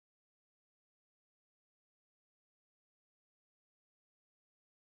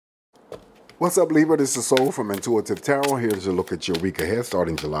What's up, Libra? This is Soul from Intuitive Tarot. Here to look at your week ahead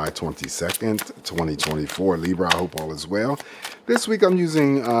starting July 22nd, 2024. Libra, I hope all is well. This week I'm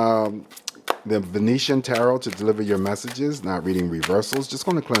using the Venetian Tarot to deliver your messages, not reading reversals. Just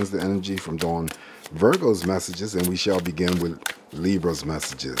going to cleanse the energy from Dawn Virgo's messages, and we shall begin with Libra's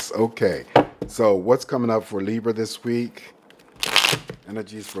messages. Okay, so what's coming up for Libra this week?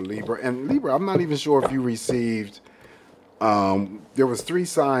 Energies for Libra. And Libra, I'm not even sure if you received... there was 3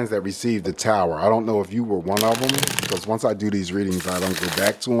 signs that received the tower. I don't know if you were one of them, because once I do these readings, I don't go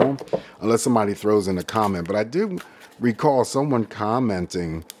back to them unless somebody throws in a comment. But I do recall someone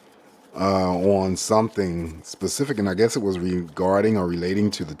commenting on something specific, and I guess it was regarding or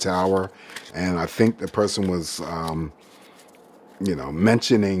relating to the tower. And I think the person was,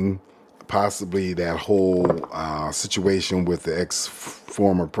 mentioning possibly that whole situation with the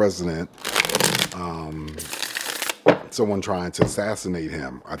ex-former president. Someone trying to assassinate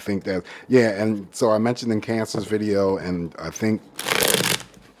him. I think that, yeah, and so I mentioned in Cancer's video, and I think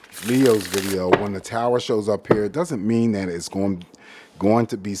Leo's video, when the tower shows up here, it doesn't mean that it's going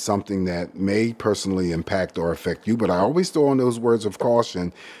to be something that may personally impact or affect you, but I always throw in those words of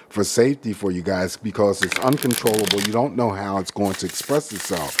caution for safety for you guys, because it's uncontrollable. You don't know how it's going to express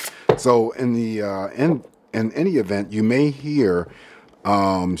itself. So in the in any event, you may hear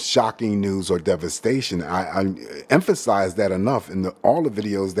shocking news or devastation. I emphasized that enough in all the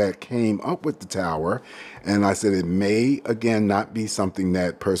videos that came up with the tower, and I said it may again not be something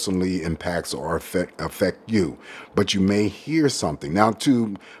that personally impacts or affect you, but you may hear something. Now,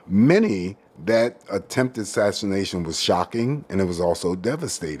 to many, that attempted assassination was shocking, and it was also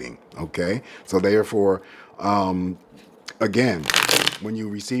devastating. Okay, so therefore, again, when you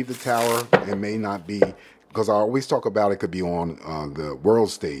receive the tower, it may not be, because I always talk about it could be on the world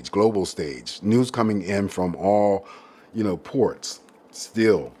stage, global stage, news coming in from all, ports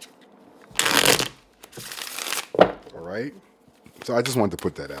still. All right. So I just wanted to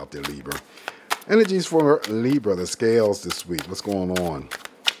put that out there, Libra. Energies for Libra, the scales this week. What's going on?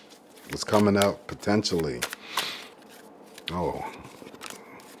 What's coming up potentially? Oh.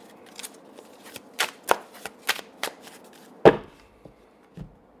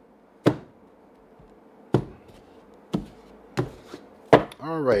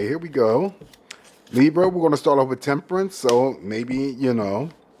 All right, here we go. Libra, we're going to start off with Temperance. So maybe,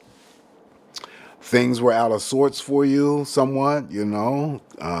 things were out of sorts for you somewhat, you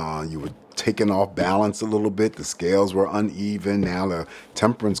were taken off balance a little bit. The scales were uneven. Now the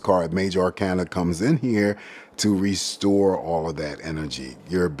Temperance card, Major Arcana, comes in here to restore all of that energy,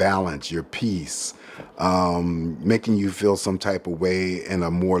 your balance, your peace, making you feel some type of way in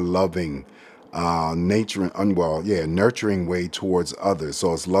a more loving nurturing way towards others.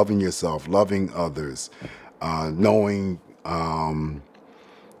 So it's loving yourself, loving others, knowing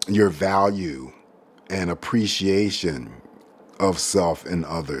your value and appreciation of self and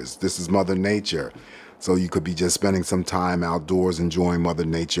others. This is Mother Nature. So you could be just spending some time outdoors enjoying Mother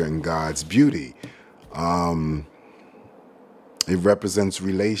Nature and God's beauty. It represents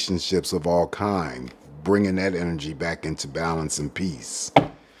relationships of all kind, bringing that energy back into balance and peace.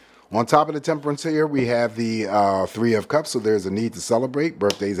 On top of the Temperance here, we have the 3 of Cups. So there's a need to celebrate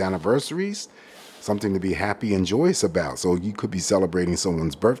birthdays, anniversaries, something to be happy and joyous about. So you could be celebrating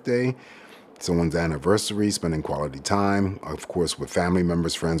someone's birthday, someone's anniversary, spending quality time, of course, with family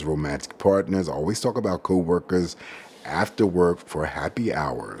members, friends, romantic partners. I always talk about co-workers after work for happy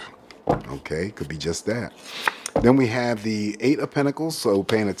hour. Okay, could be just that. Then we have the 8 of Pentacles, so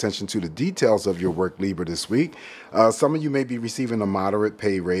paying attention to the details of your work, Libra, this week. Some of you may be receiving a moderate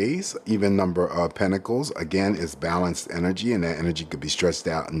pay raise. Even number of Pentacles, again, is balanced energy, and that energy could be stretched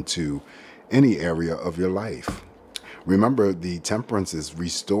out into any area of your life. Remember, the Temperance is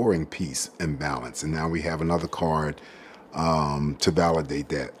restoring peace and balance, and now we have another card to validate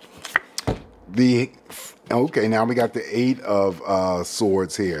that. Okay, now we got the 8 of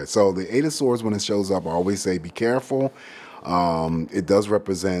Swords here. So the 8 of Swords, when it shows up, I always say be careful. It does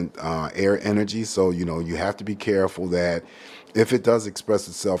represent air energy, so you have to be careful that if it does express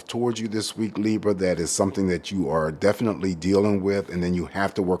itself towards you this week, Libra, that is something that you are definitely dealing with, and then you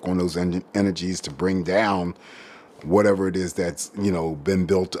have to work on those energies to bring down whatever it is that's been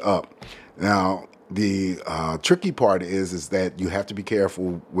built up. Now, the tricky part is that you have to be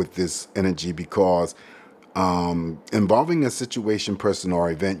careful with this energy, because involving a situation, person, or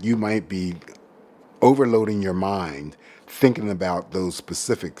event, you might be overloading your mind thinking about those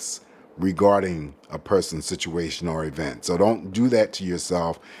specifics regarding a person, situation, or event. So don't do that to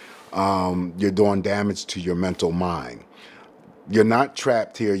yourself. You're doing damage to your mental mind. You're not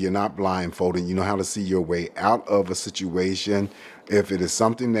trapped here. You're not blindfolded. You know how to see your way out of a situation. If it is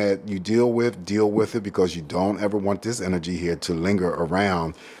something that you deal with it, because you don't ever want this energy here to linger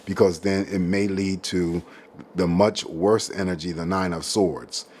around, because then it may lead to the much worse energy, the Nine of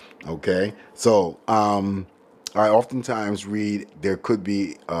Swords. Okay, so I oftentimes read there could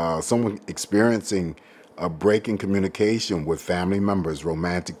be someone experiencing a break in communication with family members,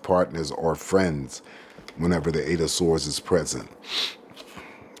 romantic partners, or friends whenever the Eight of Swords is present.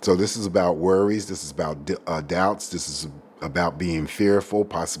 So this is about worries. This is about doubts. This is about being fearful,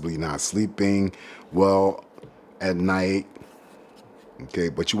 possibly not sleeping well at night. Okay,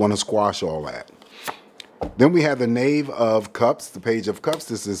 but you want to squash all that. Then we have the Knave of Cups, the Page of Cups.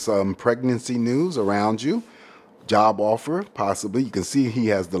 This is some pregnancy news around you. Job offer, possibly. You can see he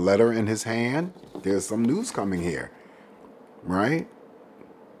has the letter in his hand. There's some news coming here, right?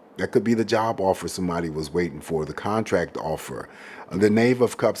 That could be the job offer somebody was waiting for, the contract offer. The Knave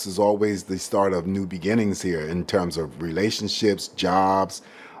of Cups is always the start of new beginnings here in terms of relationships, jobs,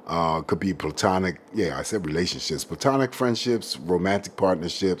 could be platonic, yeah, I said relationships, platonic friendships, romantic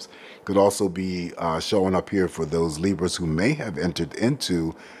partnerships. Could also be showing up here for those Libras who may have entered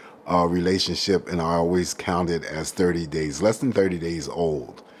into a relationship, and I always count it as 30 days, less than 30 days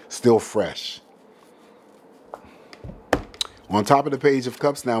old, still fresh. On top of the Page of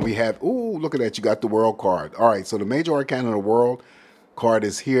Cups now we have, ooh, look at that, you got the World card. All right, so the Major Arcana of the World card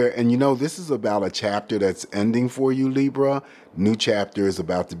is here. And you know, this is about a chapter that's ending for you, Libra. New chapter is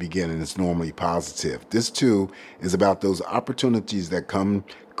about to begin, and it's normally positive. This too is about those opportunities that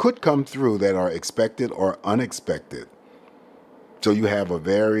could come through that are expected or unexpected. So you have a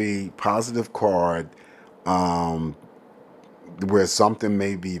very positive card where something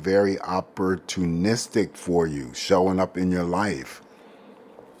may be very opportunistic for you showing up in your life.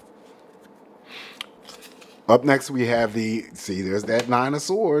 Up next, we have there's that Nine of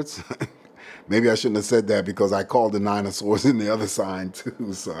Swords. Maybe I shouldn't have said that, because I called the Nine of Swords in the other sign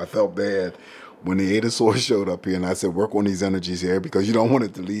too, so I felt bad when the Eight of Swords showed up here, and I said, work on these energies here, because you don't want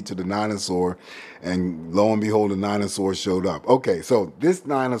it to lead to the Nine of Swords, and lo and behold, the Nine of Swords showed up. Okay, so this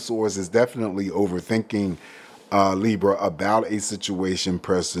Nine of Swords is definitely overthinking, Libra, about a situation,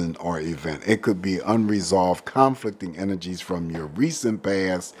 person, or event. It could be unresolved, conflicting energies from your recent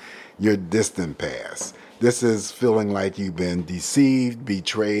past, your distant past. This is feeling like you've been deceived,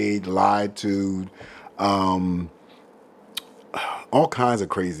 betrayed, lied to, all kinds of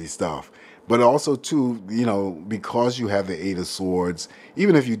crazy stuff. But also, too, you know, because you have the Eight of Swords,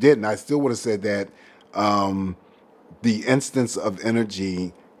 even if you didn't, I still would have said that the instance of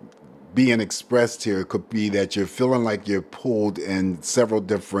energy being expressed here could be that you're feeling like you're pulled in several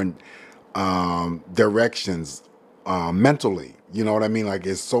different directions mentally. You know what I mean? Like,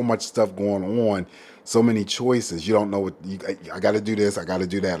 there's so much stuff going on, so many choices. You don't know what, I got to do this, I got to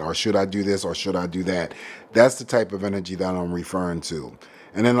do that, or should I do this, or should I do that? That's the type of energy that I'm referring to.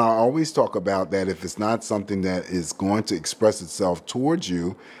 And then I always talk about that if it's not something that is going to express itself towards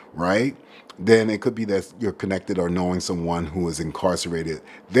you, right, then it could be that you're connected or knowing someone who is incarcerated.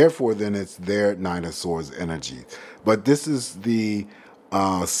 Therefore, then it's their Nine of Swords energy. But this is the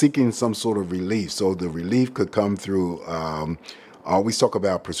seeking some sort of relief. So the relief could come through, I always talk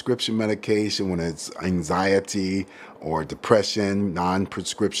about prescription medication when it's anxiety or depression.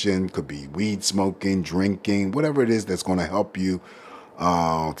 Non-prescription could be weed smoking, drinking, whatever it is that's going to help you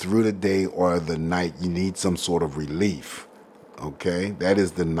through the day or the night. You need some sort of relief. Okay, that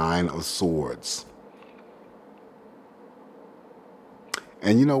is the Nine of Swords.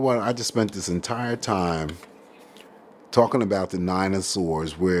 And you know what? I just spent this entire time talking about the Nine of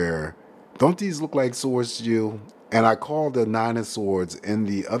Swords, where, don't these look like swords to you? And I called the Nine of Swords in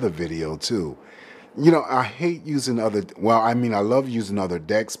the other video too. You know, I hate using I love using other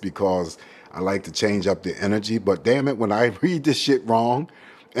decks because I like to change up the energy, but damn it, when I read this shit wrong,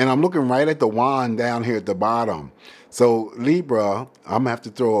 and I'm looking right at the wand down here at the bottom. So Libra, I'm gonna have to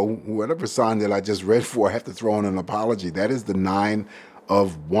throw whatever sign that I just read for, I have to throw in an apology. That is the Nine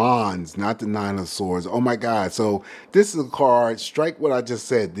of Wands, not the Nine of Swords. Oh my God. So this is a card, strike what I just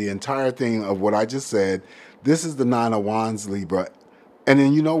said, the entire thing of what I just said. This is the Nine of Wands, Libra. And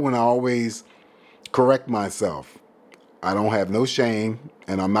then, you know, when I always correct myself, I don't have no shame,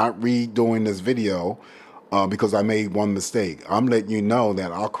 and I'm not redoing this video because I made one mistake. I'm letting you know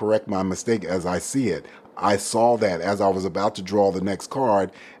that I'll correct my mistake as I see it. I saw that as I was about to draw the next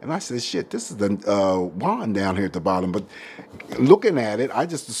card, and I said, shit, this is the wand down here at the bottom. But looking at it, I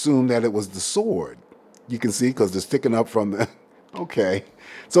just assumed that it was the sword. You can see, because they're sticking up from the... Okay.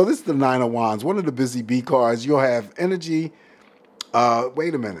 So this is the Nine of Wands, one of the busy bee cards. You'll have energy.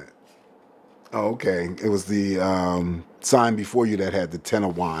 Wait a minute. Oh, okay. It was the sign before you that had the Ten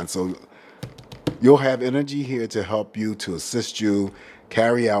of Wands. So You'll have energy here to help you, to assist you,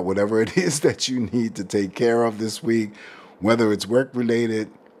 carry out whatever it is that you need to take care of this week, whether it's work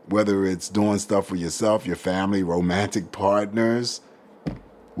related, whether it's doing stuff for yourself, your family, romantic partners,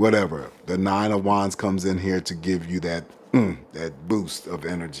 whatever. The Nine of Wands comes in here to give you that that boost of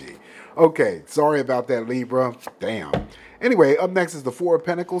energy. Okay, sorry about that, Libra. Damn. Anyway, up next is the Four of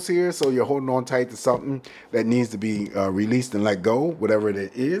Pentacles here. So you're holding on tight to something that needs to be released and let go, whatever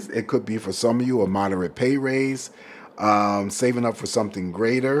it is. It could be for some of you a moderate pay raise, saving up for something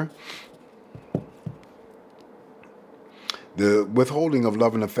greater. The withholding of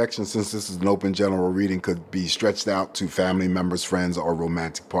love and affection, since this is an open general reading, could be stretched out to family members, friends, or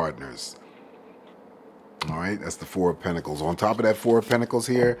romantic partners. All right, that's the Four of Pentacles. On top of that Four of Pentacles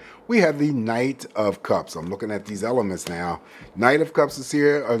here, we have the Knight of Cups. I'm looking at these elements now. Knight of Cups is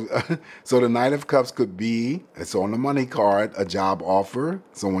here. So the Knight of Cups could be, it's on the money card, a job offer,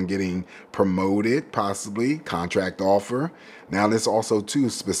 someone getting promoted, possibly, contract offer. Now this also, too,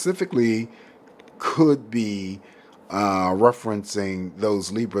 specifically could be referencing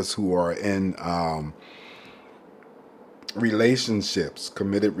those Libras who are in relationships,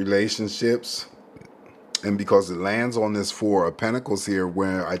 committed relationships. And because it lands on this Four of Pentacles here,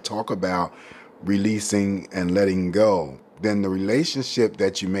 where I talk about releasing and letting go, then the relationship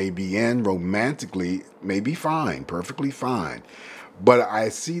that you may be in romantically may be fine, perfectly fine. But I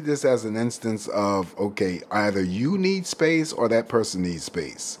see this as an instance of, okay, either you need space or that person needs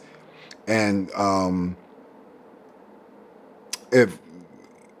space. And if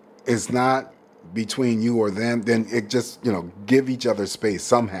it's not between you or them, then it just, give each other space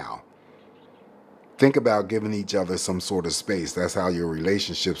somehow. Think about giving each other some sort of space. That's how your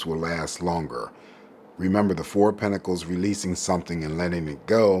relationships will last longer. Remember the Four of Pentacles, releasing something and letting it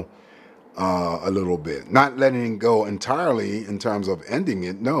go a little bit. Not letting it go entirely in terms of ending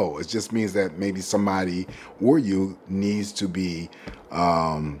it. No, it just means that maybe somebody or you needs to be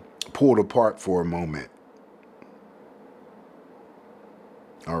pulled apart for a moment.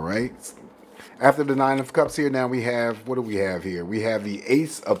 All right. After the Nine of Cups here, now we have, what do we have here? We have the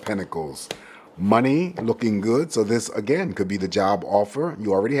Ace of Pentacles. Money looking good. So this, again, could be the job offer.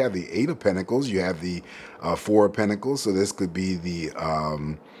 You already have the Eight of Pentacles. You have the Four of Pentacles. So this could be the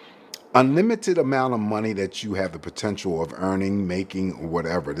unlimited amount of money that you have the potential of earning, making, or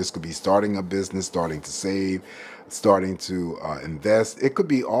whatever. This could be starting a business, starting to save, starting to invest. It could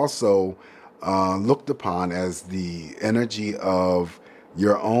be also looked upon as the energy of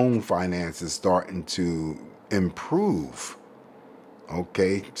your own finances starting to improve.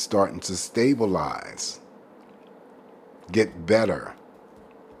 Okay, starting to stabilize, get better.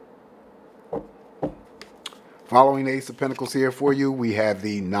 Following the Ace of Pentacles here for you, we have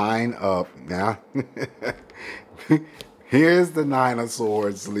the Nine of, now, here's the Nine of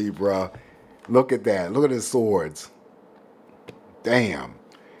Swords, Libra. Look at that. Look at the swords. Damn.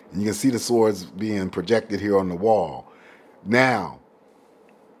 And you can see the swords being projected here on the wall. Now,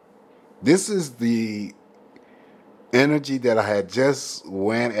 this is the energy that I had just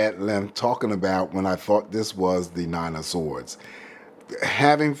went at length talking about when I thought this was the Nine of Swords.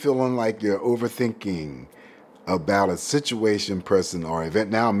 Feeling like you're overthinking about a situation, person, or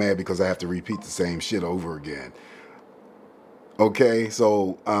event. Now I'm mad because I have to repeat the same shit over again. Okay,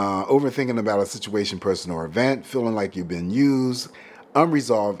 so overthinking about a situation, person, or event, feeling like you've been used,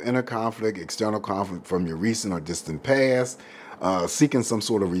 unresolved inner conflict, external conflict from your recent or distant past, seeking some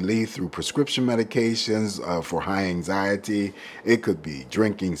sort of relief through prescription medications for high anxiety. It could be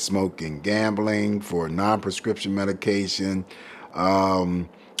drinking, smoking, gambling for non-prescription medication.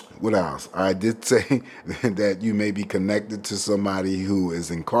 What else? I did say that you may be connected to somebody who is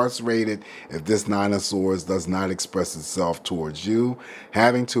incarcerated if this Nine of Swords does not express itself towards you.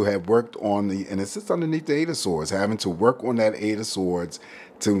 Having to have worked on and it sits underneath the Eight of Swords, having to work on that Eight of Swords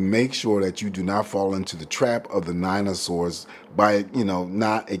to make sure that you do not fall into the trap of the Nine of Swords by,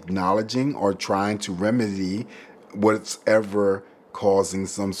 not acknowledging or trying to remedy what's ever causing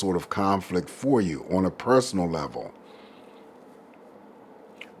some sort of conflict for you on a personal level.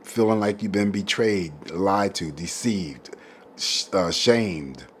 Feeling like you've been betrayed, lied to, deceived,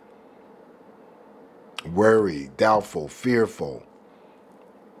 shamed, worried, doubtful, fearful.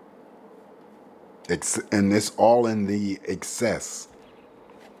 And it's all in the excess.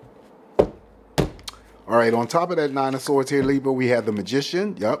 All right, on top of that Nine of Swords here, Libra, we have the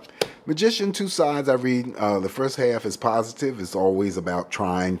Magician. Yep. Magician, two sides. I read the first half is positive. It's always about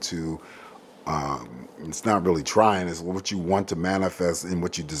trying to, it's not really trying, it's what you want to manifest and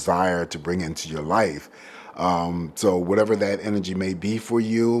what you desire to bring into your life. So whatever that energy may be for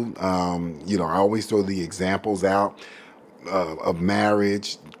you, I always throw the examples out. of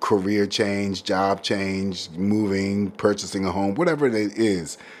marriage, career change, job change, moving, purchasing a home, whatever it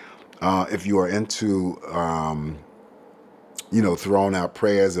is. If you are into, throwing out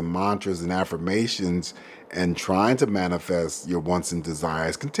prayers and mantras and affirmations and trying to manifest your wants and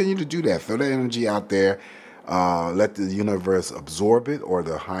desires, continue to do that. Throw that energy out there. Let the universe absorb it, or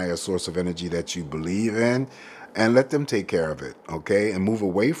the higher source of energy that you believe in, and let them take care of it, okay? And move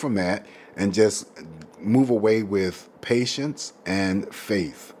away from that, and just move away with patience and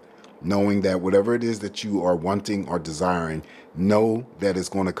faith, knowing that whatever it is that you are wanting or desiring, know that it's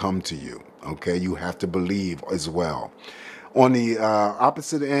going to come to you, okay? You have to believe as well. On the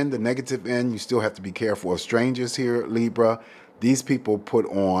opposite end, the negative end, you still have to be careful of strangers here, Libra. These people put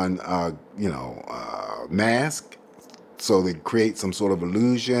on, mask, so they create some sort of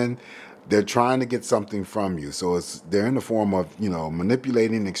illusion. They're trying to get something from you. So they're in the form of,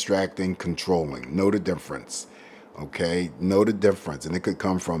 manipulating, extracting, controlling. Know the difference, okay? Know the difference. And it could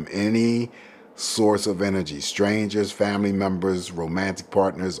come from any source of energy: strangers, family members, romantic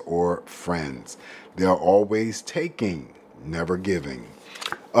partners, or friends. They're always taking, never giving.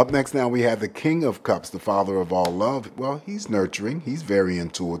 Up next now we have the King of Cups, the father of all love. Well, he's nurturing. He's very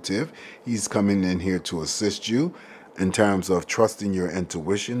intuitive. He's coming in here to assist you in terms of trusting your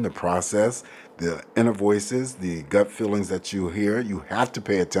intuition, the process, the inner voices, the gut feelings that you hear. You have to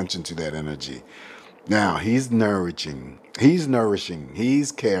pay attention to that energy. Now, he's nourishing. He's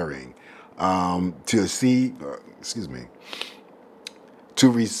caring. To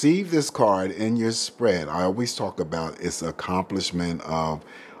receive this card in your spread, I always talk about its accomplishment of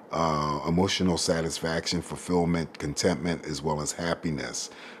emotional satisfaction, fulfillment, contentment, as well as happiness,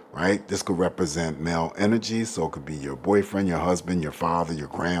 right? This could represent male energy, so it could be your boyfriend, your husband, your father, your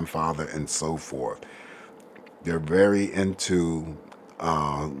grandfather, and so forth. They're very into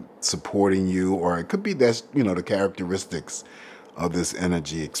supporting you, or it could be that's, the characteristics of this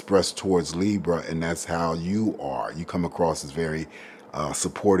energy expressed towards Libra, and that's how you are. You come across as very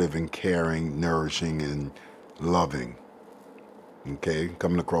supportive and caring, nourishing, and loving. Okay,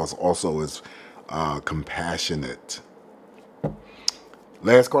 coming across also as compassionate.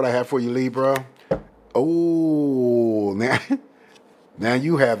 Last card I have for you, Libra. Oh, now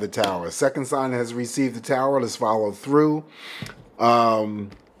you have the Tower. Second sign has received the Tower. Let's follow through.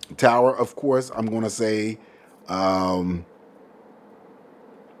 Tower, of course, I'm going to say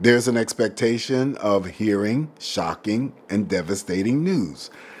there's an expectation of hearing shocking and devastating news.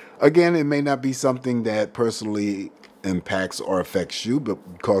 Again, it may not be something that personally impacts or affects you, but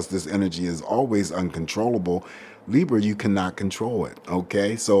because this energy is always uncontrollable, Libra, you cannot control it,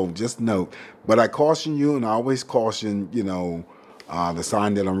 okay? So just note. But I caution you, and I always caution, the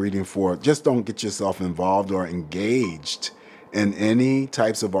sign that I'm reading for, just don't get yourself involved or engaged in any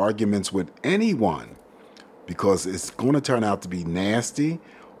types of arguments with anyone, because it's going to turn out to be nasty.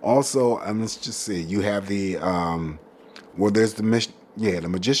 Also, let's just see, you have the, there's the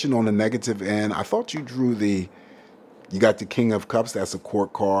Magician on the negative end. I thought you drew you got the King of Cups, that's a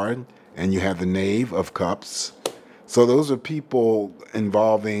court card, and you have the Knave of Cups. So those are people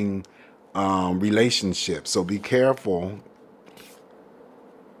involving relationships. So be careful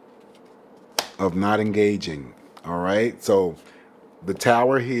of not engaging, all right? So the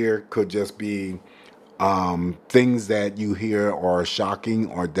Tower here could just be things that you hear are shocking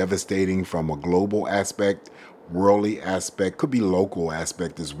or devastating from a global aspect, worldly aspect, could be local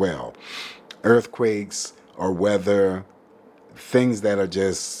aspect as well. Earthquakes or weather, things that are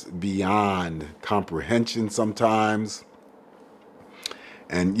just beyond comprehension sometimes.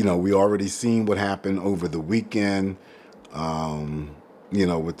 And, we already seen what happened over the weekend,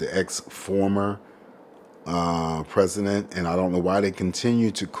 with the ex-former president. And I don't know why they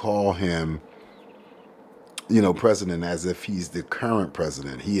continue to call him president as if he's the current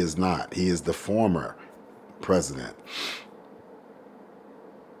president. He is not. He is the former president.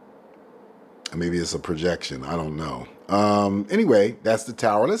 Maybe it's a projection. I don't know. Anyway, that's the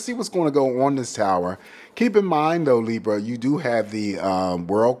Tower. Let's see what's going to go on this Tower. Keep in mind, though, Libra, you do have the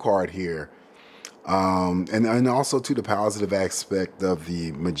World card here. And also, to the positive aspect of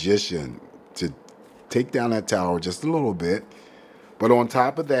the Magician, to take down that Tower just a little bit. But on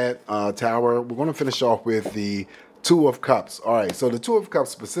top of that Tower, we're going to finish off with the Two of Cups. All right, so the Two of Cups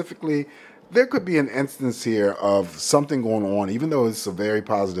specifically, there could be an instance here of something going on, even though it's a very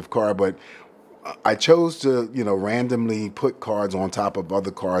positive card. But I chose to, randomly put cards on top of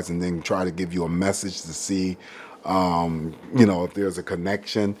other cards and then try to give you a message to see, if there's a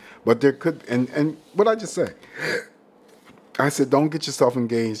connection. But there could, and what I just say? I said, don't get yourself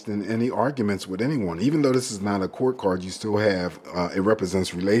engaged in any arguments with anyone. Even though this is not a court card, you still have, it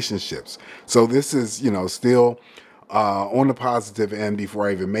represents relationships. So this is, still on the positive end, before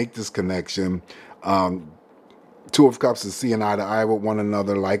I even make this connection, Two of Cups is seeing eye to eye with one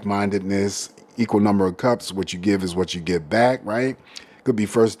another, like-mindedness, equal number of cups. What you give is what you get back, right? Could be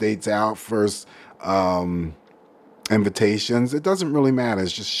first dates out, first invitations. It doesn't really matter.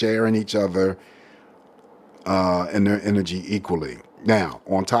 It's just sharing each other and their energy equally. Now,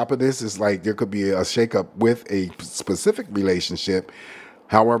 on top of this, it's like there could be a shakeup with a specific relationship.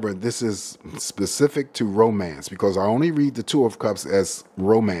 However, this is specific to romance, because I only read the Two of Cups as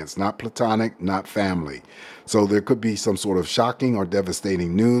romance, not platonic, not family. So there could be some sort of shocking or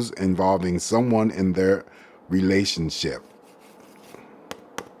devastating news involving someone in their relationship.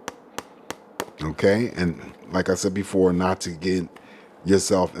 Okay? And like I said before, not to get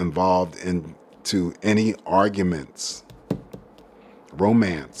yourself involved into any arguments.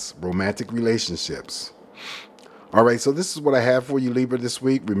 Romance, romantic relationships. All right, so this is what I have for you, Libra, this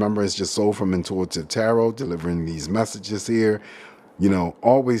week. Remember, it's just Soul from Intuitive Tarot, delivering these messages here. You know,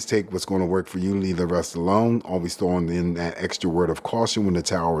 always take what's going to work for you, leave the rest alone. Always throwing in that extra word of caution when the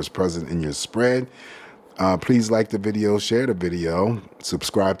tower is present in your spread. Please like the video, share the video,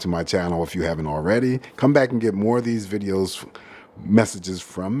 subscribe to my channel if you haven't already. Come back and get more of these videos, messages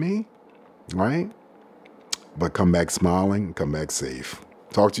from me, right? But come back smiling, come back safe.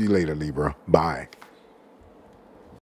 Talk to you later, Libra. Bye.